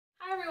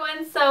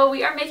everyone, so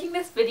we are making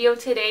this video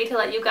today to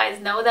let you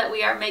guys know that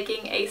we are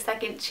making a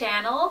second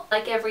channel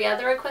like every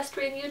other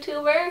equestrian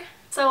YouTuber.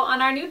 So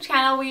on our new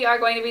channel we are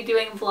going to be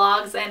doing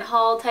vlogs and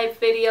haul type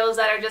videos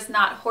that are just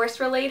not horse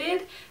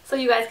related, so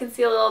you guys can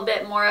see a little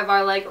bit more of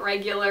our like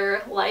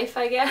regular life,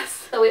 I guess.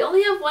 So we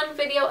only have one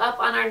video up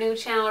on our new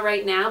channel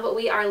right now, but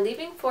we are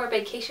leaving for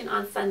vacation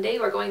on Sunday.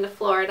 We're going to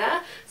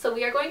Florida, so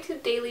we are going to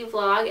daily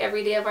vlog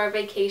every day of our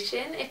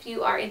vacation. If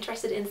you are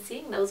interested in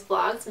seeing those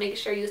vlogs, make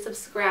sure you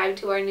subscribe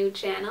to our new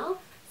channel.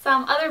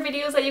 Some other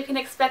videos that you can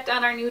expect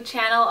on our new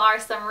channel are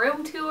some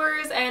room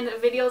tours and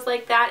videos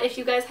like that. If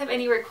you guys have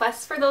any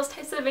requests for those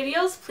types of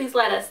videos, please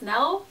let us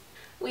know.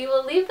 We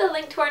will leave the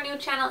link to our new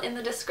channel in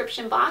the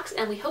description box,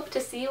 and we hope to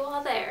see you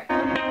all there.